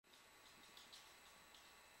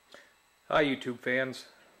Hi YouTube fans,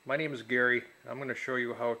 my name is Gary. I'm going to show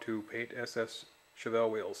you how to paint SS Chevelle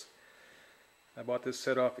wheels. I bought this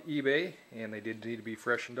set off eBay and they did need to be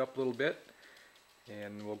freshened up a little bit,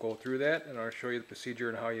 and we'll go through that and I'll show you the procedure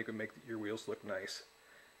and how you can make your wheels look nice.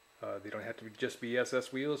 They don't have to just be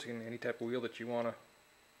SS wheels, you can any type of wheel that you want to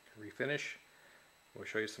refinish. We'll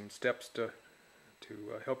show you some steps to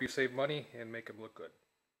help you save money and make them look good.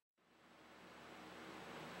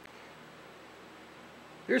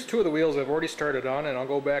 Here's two of the wheels I've already started on, and I'll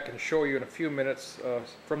go back and show you in a few minutes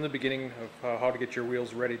from the beginning of how to get your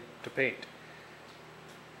wheels ready to paint.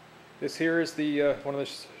 This here is the one of the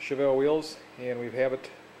Chevelle wheels, and we have it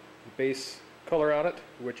the base color on it,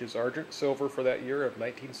 which is Argent Silver for that year of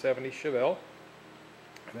 1970 Chevelle.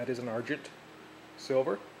 And that is an Argent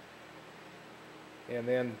Silver. And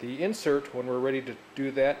then the insert, when we're ready to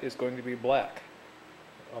do that, is going to be black.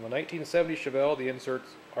 On the 1970 Chevelle, the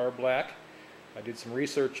inserts are black. I did some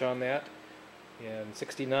research on that. In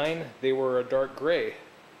 '69 they were a dark gray,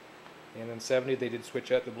 and in '70 they did switch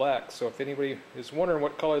that to black. So if anybody is wondering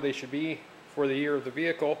what color they should be for the year of the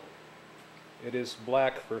vehicle, it is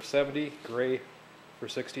black for '70, gray for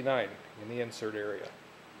 '69 in the insert area.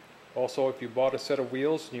 Also, if you bought a set of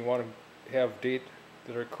wheels and you want to have date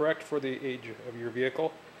that are correct for the age of your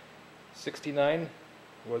vehicle, '69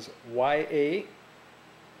 was YA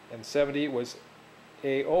and '70 was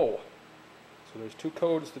AO. So there's two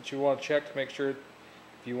codes that you want to check to make sure if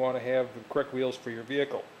you want to have the correct wheels for your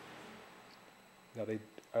vehicle. Now they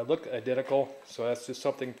look identical, so that's just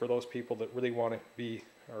something for those people that really want to be,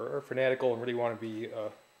 or are fanatical and really want to be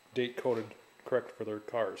date coded correct for their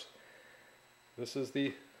cars. This is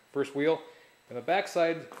the first wheel, and the back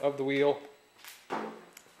side of the wheel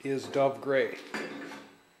is dove gray.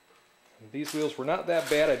 And these wheels were not that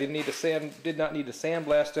bad. I did not need to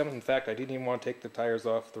sandblast them. In fact, I didn't even want to take the tires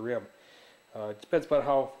off the rim. It depends on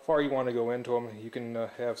how far you want to go into them. You can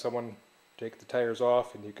have someone take the tires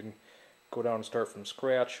off, and you can go down and start from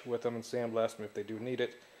scratch with them and sandblast them if they do need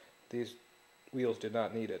it. These wheels did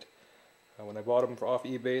not need it. When I bought them off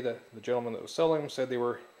eBay, the gentleman that was selling them said they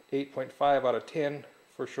were 8.5 out of 10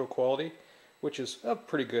 for show quality, which is a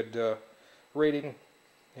pretty good rating.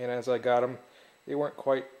 And as I got them, they weren't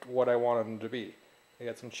quite what I wanted them to be. They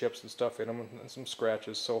had some chips and stuff in them and some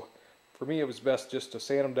scratches. So for me, it was best just to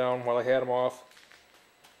sand them down while I had them off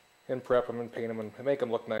and prep them and paint them and make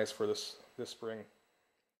them look nice for this spring.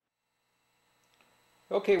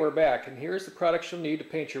 Okay, we're back, and here's the products you'll need to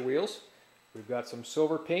paint your wheels. We've got some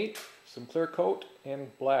silver paint, some clear coat,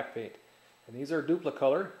 and black paint. And these are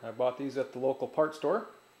Duplicolor. I bought these at the local part store.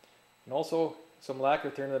 And also some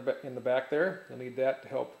lacquer in the back there. You'll need that to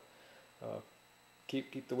help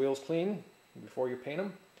keep the wheels clean before you paint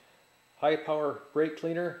them. High power brake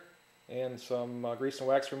cleaner, and some grease and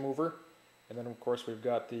wax remover. And then of course we've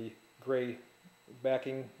got the gray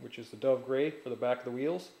backing, which is the dove gray for the back of the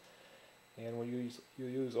wheels. And when you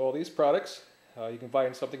use all these products, you can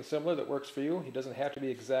find something similar that works for you. It doesn't have to be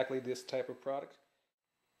exactly this type of product.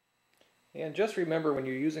 And just remember, when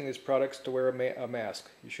you're using these products, to wear a mask.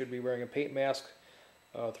 You should be wearing a paint mask.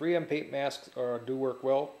 3M paint masks do work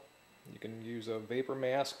well. You can use a vapor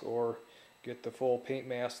mask or get the full paint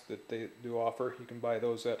mask that they do offer. You can buy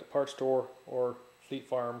those at the parts store or Fleet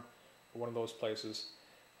Farm or one of those places.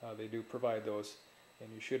 They do provide those, and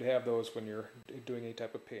you should have those when you're doing any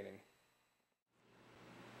type of painting.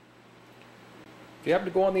 If you happen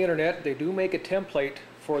to go on the internet, they do make a template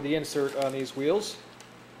for the insert on these wheels,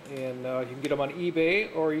 and you can get them on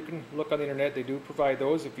eBay or you can look on the internet. They do provide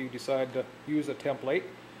those if you decide to use a template.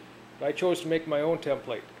 But I chose to make my own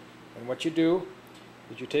template, and what you do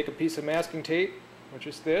is you take a piece of masking tape, which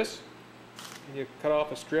is this, and you cut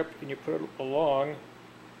off a strip and you put it along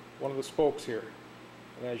one of the spokes here.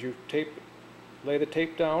 And as you lay the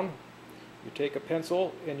tape down, you take a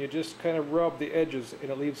pencil and you just kind of rub the edges,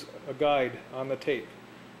 and it leaves a guide on the tape.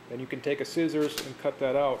 Then you can take a scissors and cut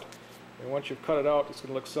that out. And once you've cut it out, it's going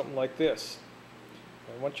to look something like this.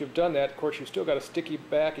 And once you've done that, of course, you've still got a sticky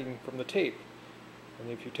backing from the tape.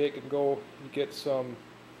 And if you take and you get some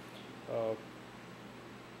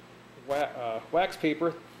wax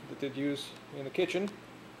paper that they'd use in the kitchen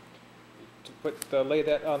to lay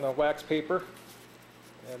that on the wax paper,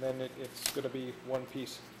 and then it's going to be one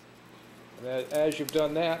piece. And as you've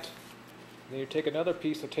done that, then you take another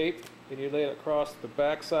piece of tape and you lay it across the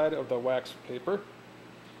back side of the wax paper,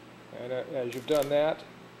 and as you've done that,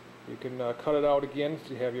 you can cut it out again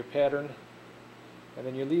so you have your pattern, and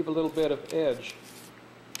then you leave a little bit of edge.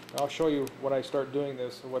 I'll show you when I start doing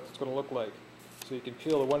this what it's going to look like. So you can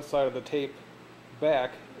peel the one side of the tape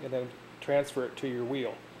back and then transfer it to your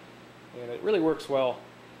wheel. And it really works well.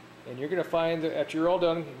 And you're going to find that after you're all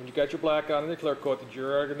done, when you got your black on and your clear coat, that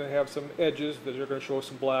you're going to have some edges that are going to show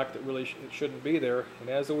some black that really it shouldn't be there. And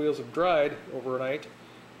as the wheels have dried overnight,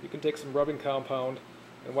 you can take some rubbing compound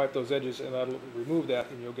and wipe those edges, and that'll remove that,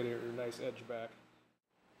 and you'll get your nice edge back.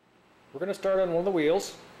 We're going to start on one of the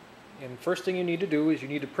wheels, and first thing you need to do is you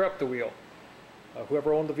need to prep the wheel.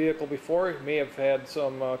 Whoever owned the vehicle before may have had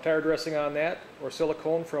some tire dressing on that, or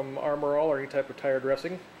silicone from Armor All, or any type of tire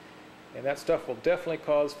dressing. And that stuff will definitely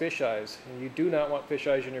cause fish eyes, and you do not want fish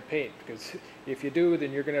eyes in your paint, because if you do,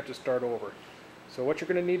 then you're going to have to start over. So what you're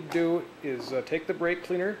going to need to do is take the brake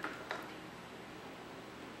cleaner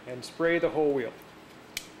and spray the whole wheel.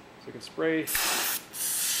 So you can spray,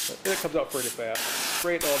 it comes out pretty fast.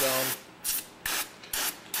 Spray it all down,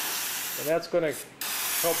 and that's going to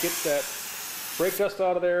help get that brake dust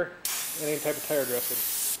out of there and any type of tire dressing.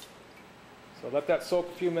 So let that soak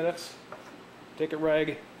a few minutes, take a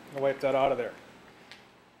rag, and wipe that out of there.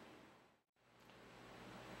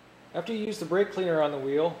 After you use the brake cleaner on the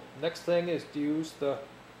wheel, the next thing is to use the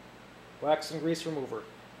wax and grease remover.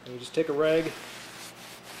 And you just take a rag,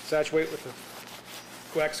 saturate with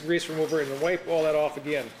the wax and grease remover, and then wipe all that off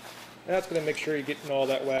again. And that's going to make sure you're getting all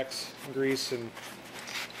that wax and grease and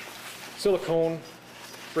silicone,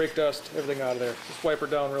 brake dust, everything out of there. Just wipe her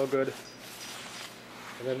down real good.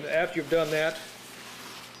 And then after you've done that,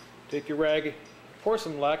 take your rag, pour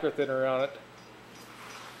some lacquer thinner on it,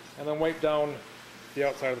 and then wipe down the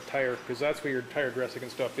outside of the tire, because that's where your tire dressing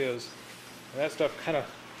and stuff is. And that stuff kind of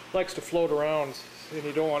likes to float around, and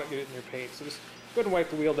you don't want to get it in your paint. So just go ahead and wipe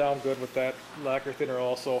the wheel down good with that lacquer thinner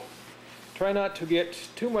also. Try not to get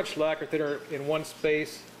too much lacquer thinner in one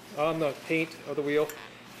space on the paint of the wheel,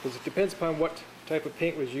 because it depends upon what type of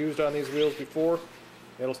paint was used on these wheels before.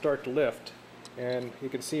 It'll start to lift. And you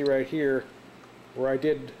can see right here where I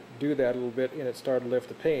did do that a little bit, and it started to lift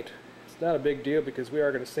the paint. It's not a big deal because we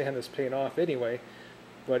are going to sand this paint off anyway,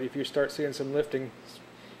 but if you start seeing some lifting,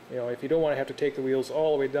 you know, if you don't want to have to take the wheels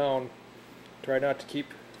all the way down, try not to keep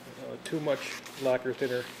too much lacquer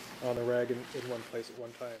thinner on the rag in one place at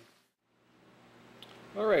one time.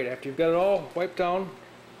 Alright, after you've got it all wiped down,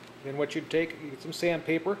 then what you'd take, you get some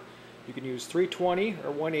sandpaper. You can use 320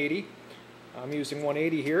 or 180. I'm using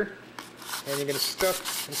 180 here. And you're going to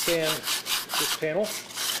scuff and sand this panel.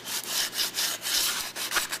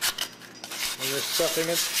 And you're scuffing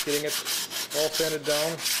it, getting it all sanded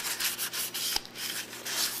down.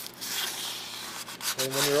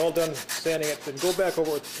 And when you're all done sanding it, then go back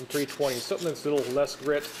over with some 320, something that's a little less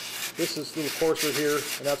grit. This is a little coarser here,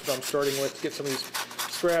 and that's what I'm starting with, to get some of these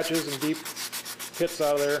scratches and deep pits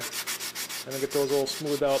out of there, and then get those all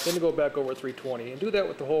smoothed out. Then go back over 320, and do that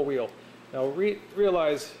with the whole wheel. Now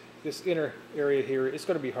realize this inner area here is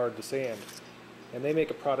going to be hard to sand, and they make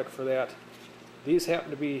a product for that. These happen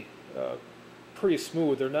to be pretty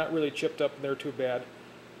smooth. They're not really chipped up and they're too bad,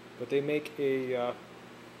 but they make a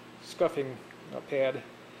scuffing pad.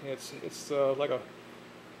 It's like a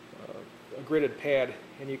gridded pad,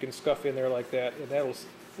 and you can scuff in there like that, and that'll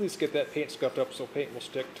at least get that paint scuffed up so paint will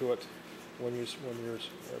stick to it when you're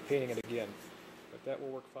painting it again. But that will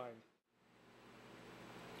work fine.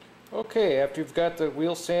 Okay, after you've got the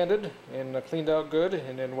wheel sanded and cleaned out good,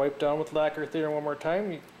 and then wiped down with lacquer thinner one more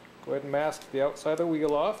time, you go ahead and mask the outside of the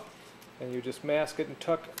wheel off, and you just mask it and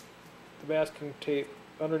tuck the masking tape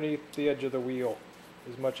underneath the edge of the wheel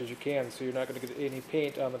as much as you can, so you're not going to get any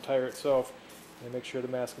paint on the tire itself. And make sure the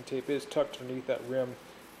masking tape is tucked underneath that rim.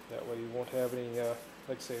 That way you won't have any,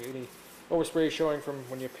 like I say, any overspray showing from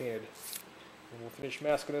when you painted. And we'll finish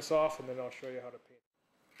masking this off, and then I'll show you how to paint.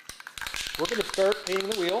 We're going to start painting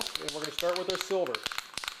the wheel, and we're going to start with our silver.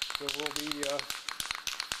 Silver will be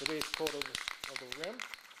the base coat of the rim.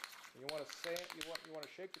 And you want to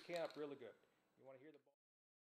shake the can up really good. You want to hear the